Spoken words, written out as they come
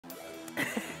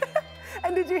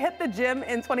When did you hit the gym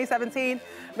in 2017?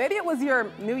 Maybe it was your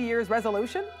New Year's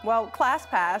resolution? Well,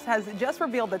 ClassPass has just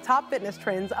revealed the top fitness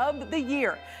trends of the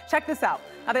year. Check this out.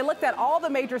 Now, they looked at all the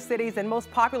major cities and most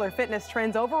popular fitness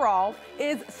trends overall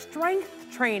is strength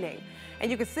training. And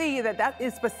you can see that that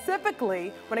is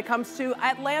specifically when it comes to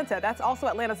Atlanta. That's also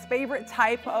Atlanta's favorite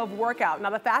type of workout. Now,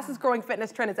 the fastest growing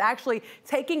fitness trend is actually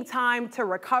taking time to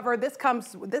recover.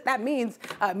 That means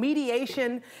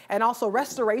mediation and also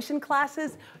restoration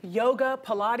classes, yoga,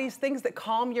 Pilates, things that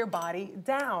calm your body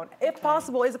down. If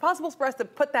possible, is it possible for us to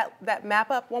put that map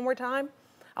up one more time?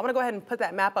 I want to go ahead and put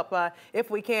that map up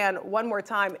if we can one more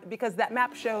time, because that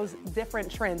map shows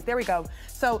different trends. There we go.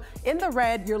 So in the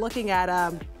red, you're looking at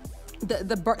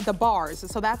the bars.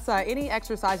 So that's any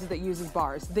exercises that uses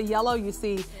bars. The yellow you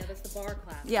see. Yeah, that's the bar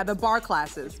class. Yeah, the bar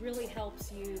classes. Which really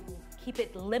helps you keep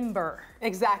it limber.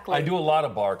 Exactly. I do a lot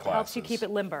of bar classes. Helps you keep it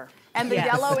limber. And the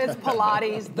yellow is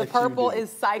Pilates, the purple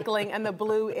is cycling, and the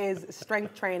blue is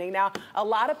strength training. Now, a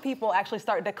lot of people actually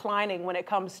start declining when it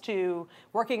comes to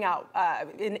working out.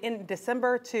 In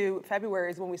December to February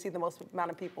is when we see the most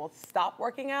amount of people stop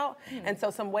working out. And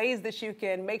so some ways that you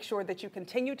can make sure that you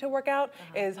continue to work out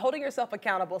is holding yourself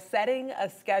accountable, setting a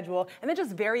schedule, and then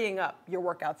just varying up your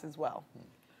workouts as well.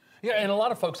 Yeah, and a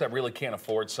lot of folks that really can't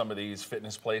afford some of these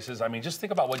fitness places, I mean, just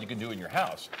think about what you can do in your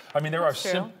house. I mean, there are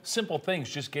simple things,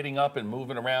 just getting up and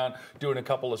moving around, doing a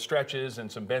couple of stretches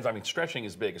and some bends. I mean, stretching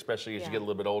is big, especially as you get a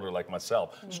little bit older like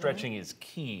myself. Stretching is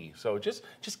key. So just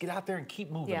get out there and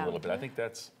keep moving a little bit. I think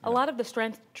that's... A lot of the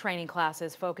strength training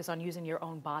classes focus on using your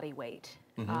own body weight.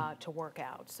 To work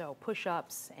out. So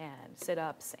push-ups and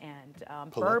sit-ups and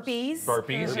burpees.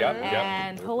 Burpees,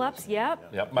 and pull-ups,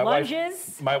 Yep.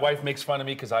 Lunges. My wife makes fun of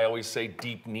me because I always say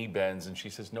deep knee bends, and she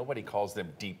says nobody calls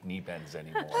them deep knee bends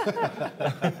anymore.